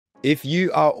If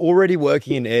you are already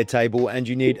working in Airtable and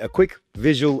you need a quick,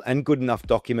 visual, and good enough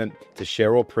document to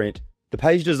share or print, the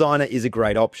Page Designer is a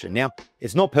great option. Now,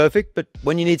 it's not perfect, but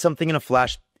when you need something in a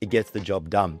flash, it gets the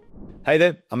job done. Hey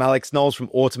there, I'm Alex Knowles from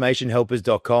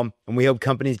automationhelpers.com, and we help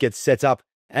companies get set up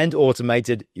and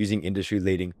automated using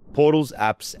industry-leading portals,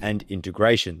 apps, and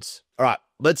integrations. All right,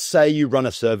 let's say you run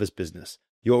a service business.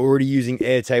 You're already using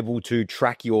Airtable to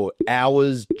track your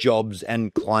hours, jobs,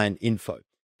 and client info.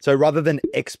 So rather than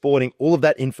exporting all of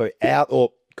that info out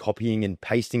or copying and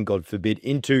pasting, God forbid,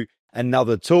 into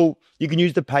another tool, you can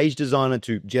use the Page Designer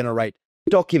to generate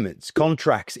documents,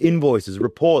 contracts, invoices,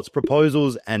 reports,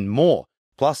 proposals, and more.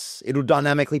 Plus, it'll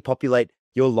dynamically populate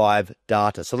your live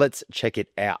data. So let's check it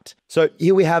out. So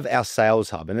here we have our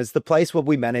Sales Hub, and it's the place where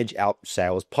we manage our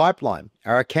sales pipeline,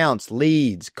 our accounts,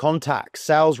 leads, contacts,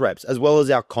 sales reps, as well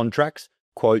as our contracts,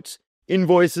 quotes,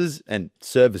 invoices, and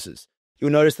services. You'll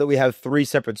notice that we have 3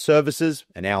 separate services,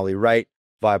 an hourly rate,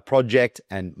 via project,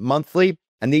 and monthly,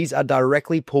 and these are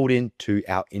directly pulled into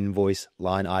our invoice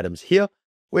line items here,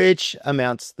 which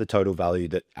amounts the total value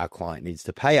that our client needs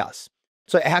to pay us.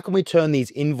 So how can we turn these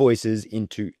invoices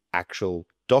into actual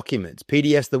documents,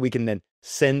 PDFs that we can then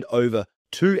send over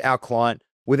to our client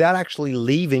without actually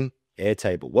leaving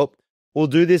Airtable? Well, we'll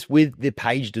do this with the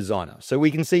Page Designer. So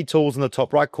we can see tools in the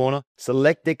top right corner,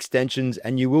 select extensions,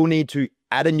 and you will need to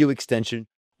add a new extension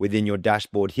within your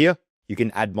dashboard here. You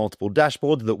can add multiple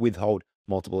dashboards that withhold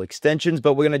multiple extensions,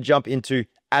 but we're going to jump into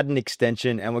add an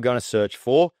extension and we're going to search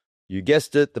for, you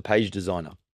guessed it, the Page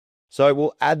Designer. So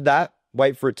we'll add that,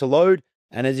 wait for it to load.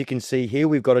 And as you can see here,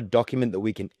 we've got a document that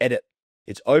we can edit.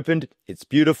 It's opened, it's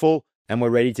beautiful, and we're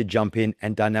ready to jump in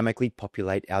and dynamically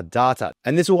populate our data.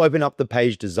 And this will open up the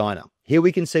Page Designer. Here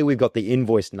we can see we've got the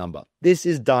invoice number. This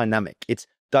is dynamic. It's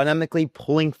dynamically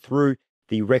pulling through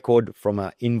the record from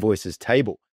our invoices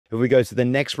table. If we go to the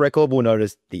next record, we'll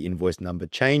notice the invoice number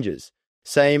changes.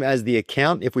 Same as the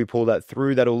account. If we pull that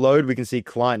through, that'll load. We can see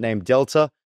client name Delta.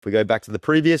 If we go back to the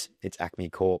previous, it's Acme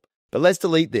Corp. But let's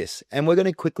delete this, and we're going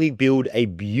to quickly build a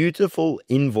beautiful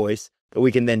invoice that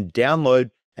we can then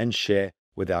download and share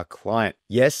with our client.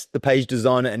 Yes, the Page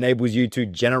Designer enables you to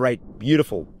generate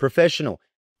beautiful, professional,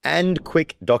 and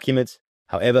quick documents.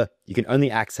 However, you can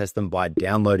only access them by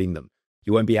downloading them.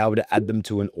 You won't be able to add them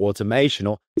to an automation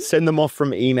or send them off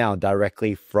from email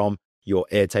directly from your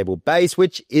Airtable base,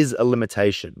 which is a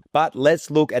limitation. But let's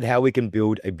look at how we can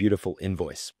build a beautiful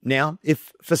invoice. Now,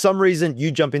 if for some reason you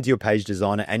jump into your Page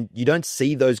Designer and you don't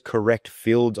see those correct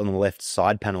fields on the left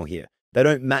side panel here, they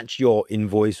don't match your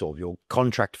invoice or your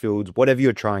contract fields, whatever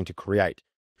you're trying to create.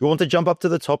 You want to jump up to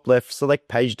the top left, select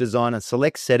Page Designer,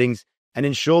 select Settings, and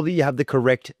ensure that you have the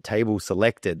correct table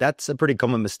selected. That's a pretty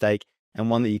common mistake and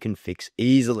one that you can fix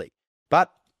easily. But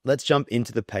let's jump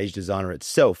into the Page Designer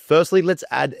itself. Firstly, let's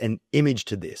add an image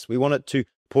to this. We want it to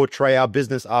portray our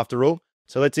business after all.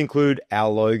 So let's include our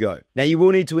logo. Now you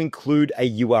will need to include a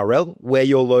URL where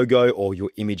your logo or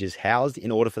your image is housed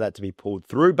in order for that to be pulled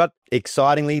through. But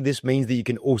excitingly, this means that you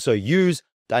can also use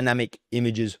dynamic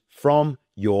images from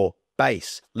your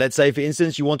base. Let's say, for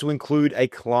instance, you want to include a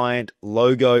client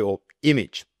logo or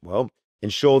image. Well,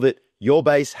 ensure that your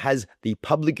base has the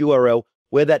public URL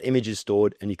where that image is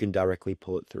stored, and you can directly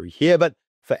pull it through here. But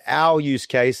for our use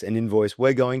case and invoice,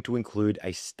 we're going to include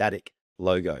a static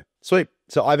logo. Sweet.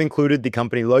 So I've included the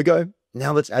company logo.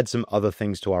 Now let's add some other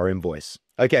things to our invoice.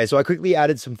 Okay, so I quickly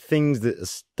added some things that are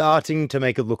starting to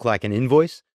make it look like an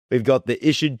invoice. We've got the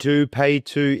issued to, paid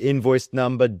to, invoice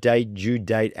number, date, due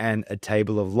date, and a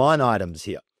table of line items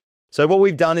here. So what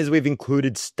we've done is we've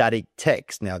included static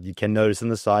text. Now you can notice in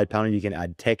the side panel, you can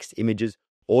add text, images,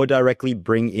 or directly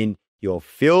bring in your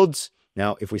fields.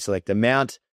 Now, if we select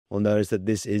amount, we'll notice that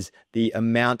this is the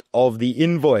amount of the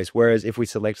invoice. Whereas if we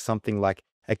select something like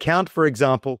account, for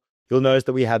example, you'll notice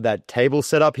that we have that table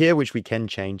set up here, which we can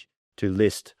change to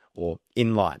list or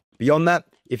inline. Beyond that,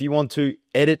 if you want to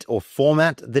edit or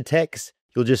format the text,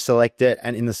 you'll just select it.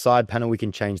 And in the side panel, we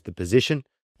can change the position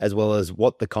as well as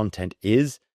what the content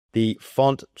is, the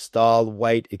font, style,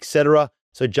 weight, etc.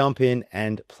 So jump in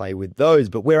and play with those.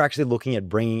 But we're actually looking at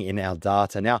bringing in our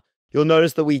data. Now, you'll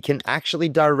notice that we can actually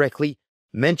directly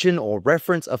mention or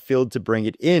reference a field to bring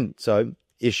it in. So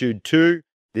issued to,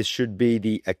 this should be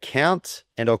the account,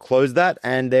 and I'll close that.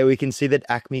 And there we can see that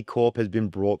Acme Corp has been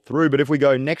brought through. But if we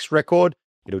go next record,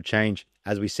 it'll change.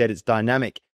 As we said, it's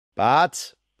dynamic,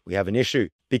 but we have an issue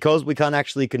because we can't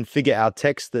actually configure our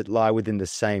text that lie within the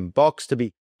same box to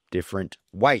be different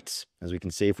weights. As we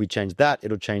can see, if we change that,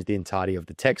 it'll change the entirety of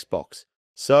the text box.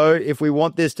 So if we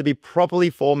want this to be properly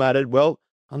formatted, well,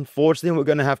 unfortunately, we're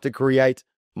going to have to create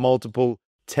multiple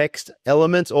text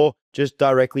elements, or just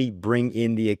directly bring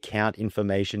in the account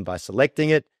information by selecting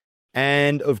it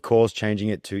and, of course, changing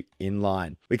it to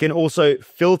inline. We can also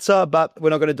filter, but we're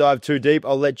not going to dive too deep.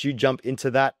 I'll let you jump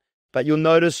into that. But you'll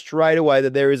notice straight away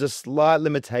that there is a slight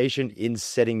limitation in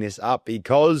setting this up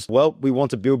because, well, we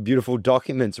want to build beautiful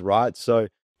documents, right? So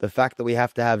the fact that we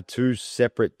have to have two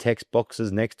separate text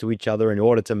boxes next to each other in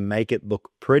order to make it look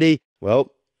pretty,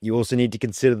 well, you also need to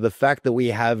consider the fact that we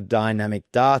have dynamic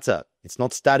data. It's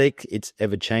not static, it's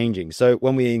ever changing. So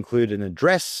when we include an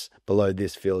address below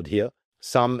this field here,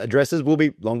 some addresses will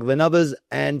be longer than others,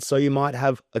 and so you might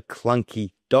have a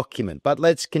clunky document. But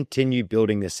let's continue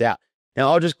building this out.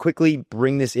 Now, I'll just quickly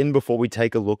bring this in before we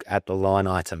take a look at the line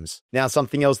items. Now,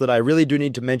 something else that I really do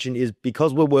need to mention is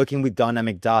because we're working with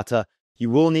dynamic data, you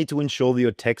will need to ensure that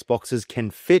your text boxes can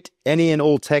fit any and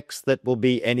all text that will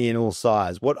be any and all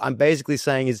size. What I'm basically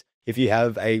saying is if you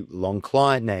have a long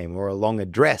client name or a long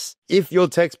address, if your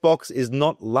text box is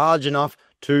not large enough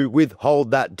to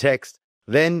withhold that text,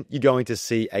 then you're going to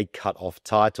see a cut-off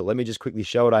title. Let me just quickly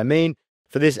show what I mean.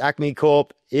 For this Acme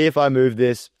Corp, if I move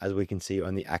this, as we can see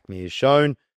only Acme is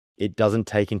shown, it doesn't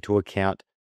take into account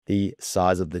the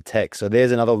size of the text. So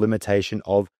there's another limitation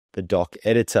of the doc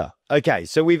editor. Okay,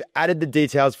 so we've added the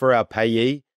details for our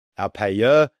payee, our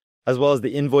payer, as well as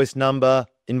the invoice number,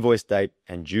 invoice date,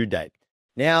 and due date.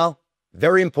 Now,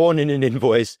 very important in an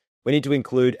invoice, we need to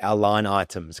include our line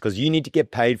items because you need to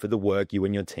get paid for the work you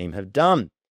and your team have done.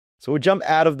 So we'll jump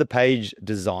out of the page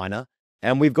designer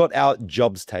and we've got our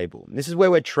jobs table. This is where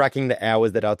we're tracking the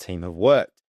hours that our team have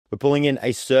worked. We're pulling in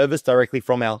a service directly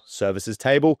from our services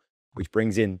table, which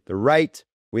brings in the rate.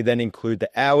 We then include the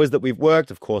hours that we've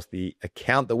worked. Of course, the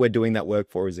account that we're doing that work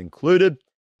for is included.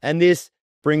 And this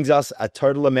brings us a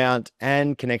total amount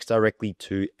and connects directly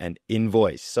to an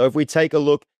invoice. So if we take a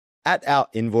look at our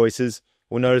invoices,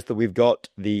 we'll notice that we've got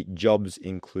the jobs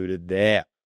included there.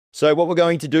 So what we're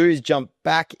going to do is jump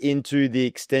back into the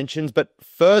extensions. But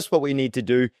first, what we need to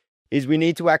do is we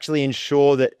need to actually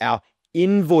ensure that our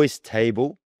invoice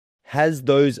table has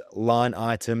those line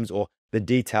items or the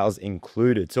details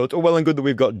included. So it's all well and good that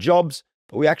we've got jobs,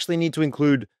 but we actually need to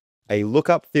include a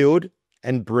lookup field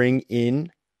and bring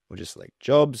in, we'll just select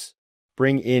jobs,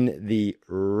 bring in the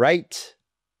rate,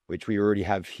 which we already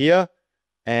have here,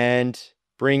 and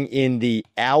bring in the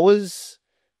hours,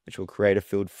 which we'll create a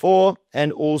field for,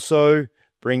 and also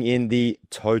bring in the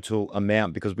total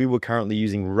amount because we were currently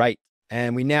using rate.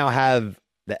 And we now have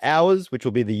the hours, which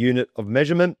will be the unit of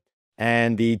measurement,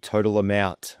 and the total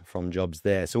amount from jobs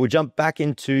there. So we'll jump back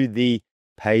into the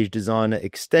Page Designer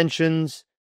extensions,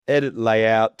 edit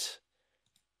layout.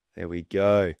 There we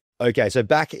go. Okay, so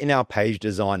back in our Page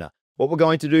Designer, what we're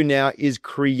going to do now is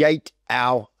create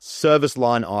our service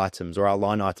line items or our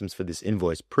line items for this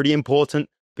invoice. Pretty important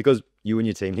because you and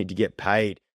your team need to get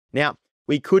paid. Now,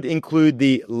 we could include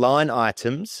the line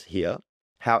items here.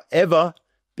 However,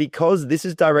 because this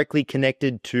is directly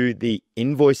connected to the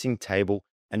invoicing table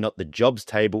and not the jobs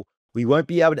table, we won't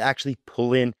be able to actually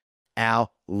pull in our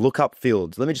lookup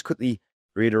fields. Let me just quickly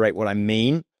reiterate what I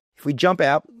mean. If we jump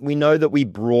out, we know that we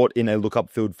brought in a lookup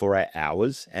field for our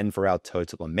hours and for our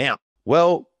total amount.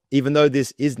 Well, even though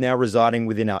this is now residing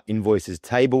within our invoices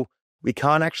table, we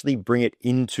can't actually bring it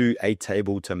into a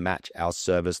table to match our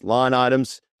service line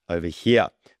items over here.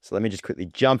 So let me just quickly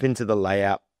jump into the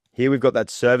layout. Here we've got that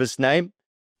service name.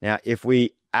 Now, if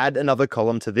we add another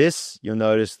column to this, you'll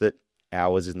notice that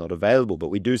hours is not available, but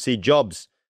we do see jobs.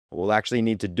 What we'll actually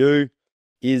need to do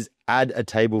is add a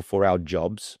table for our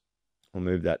jobs. We'll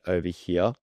move that over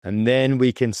here. And then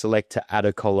we can select to add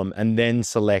a column and then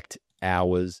select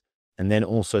hours and then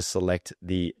also select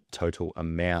the total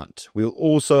amount. We'll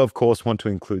also, of course, want to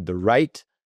include the rate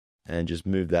and just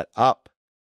move that up.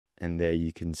 And there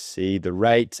you can see the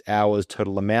rate, hours,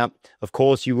 total amount. Of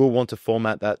course, you will want to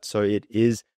format that so it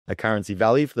is a currency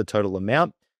value for the total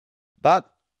amount,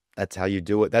 but that's how you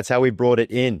do it. That's how we brought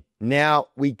it in. Now,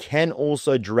 we can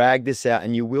also drag this out,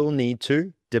 and you will need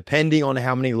to, depending on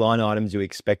how many line items you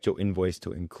expect your invoice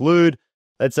to include.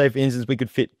 Let's say, for instance, we could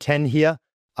fit 10 here.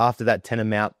 After that 10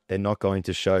 amount, they're not going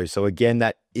to show. So again,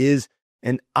 that is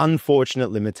an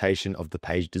unfortunate limitation of the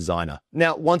Page Designer.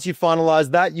 Now, once you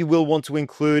finalize that, you will want to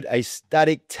include a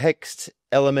static text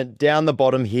element down the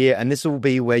bottom here, and this will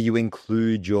be where you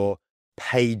include your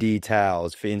pay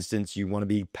details. For instance, you want to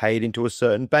be paid into a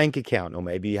certain bank account, or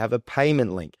maybe you have a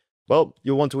payment link. Well,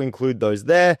 you'll want to include those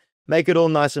there. Make it all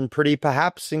nice and pretty.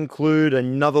 Perhaps include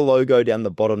another logo down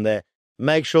the bottom there.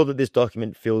 Make sure that this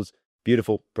document feels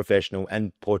beautiful, professional,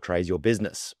 and portrays your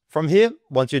business. From here,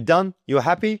 once you're done, you're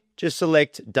happy, just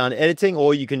select Done Editing,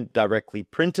 or you can directly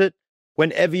print it.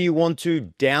 Whenever you want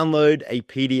to download a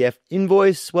PDF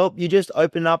invoice, well, you just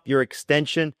open up your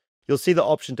extension. You'll see the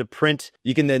option to print.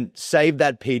 You can then save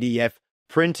that PDF,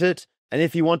 print it, and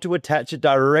if you want to attach it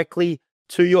directly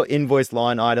to your invoice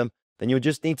line item, then you'll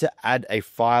just need to add a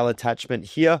file attachment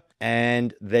here,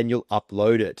 and then you'll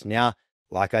upload it. Now,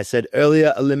 like I said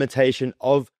earlier, a limitation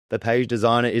of the Page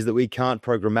Designer is that we can't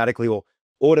programmatically or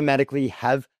automatically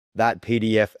have that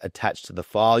PDF attached to the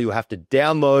file. You'll have to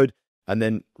download and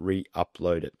then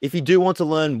re-upload it. If you do want to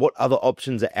learn what other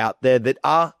options are out there that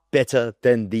are better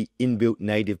than the inbuilt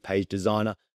native Page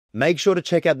Designer, make sure to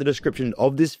check out the description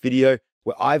of this video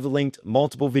where I've linked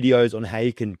multiple videos on how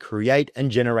you can create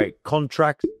and generate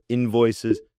contracts,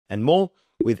 invoices, and more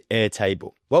with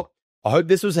Airtable. Well, I hope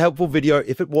this was a helpful video.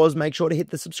 If it was, make sure to hit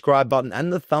the subscribe button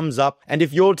and the thumbs up. And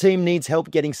if your team needs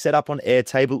help getting set up on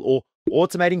Airtable or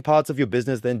automating parts of your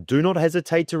business, then do not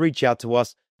hesitate to reach out to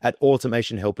us at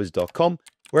automationhelpers.com,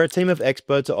 where a team of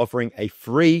experts are offering a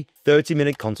free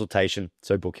 30-minute consultation.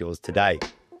 So book yours today.